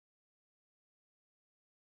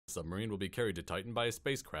The submarine will be carried to Titan by a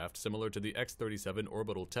spacecraft similar to the X-37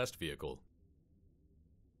 Orbital Test Vehicle.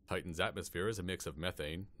 Titan's atmosphere is a mix of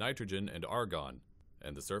methane, nitrogen, and argon,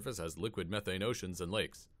 and the surface has liquid methane oceans and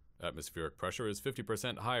lakes. Atmospheric pressure is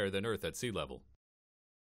 50% higher than Earth at sea level.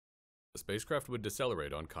 The spacecraft would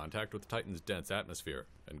decelerate on contact with Titan's dense atmosphere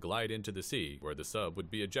and glide into the sea, where the sub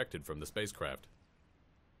would be ejected from the spacecraft.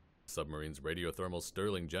 The submarine's radiothermal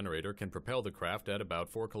Stirling generator can propel the craft at about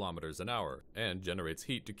 4 kilometers an hour and generates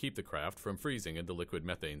heat to keep the craft from freezing in the liquid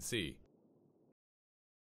methane sea.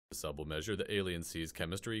 The sub will measure the alien sea's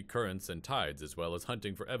chemistry, currents, and tides, as well as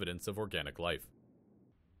hunting for evidence of organic life.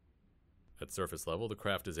 At surface level, the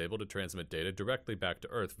craft is able to transmit data directly back to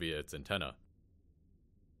Earth via its antenna.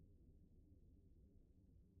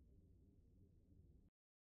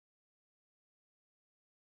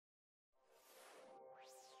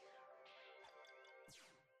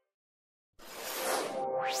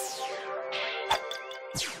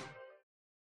 You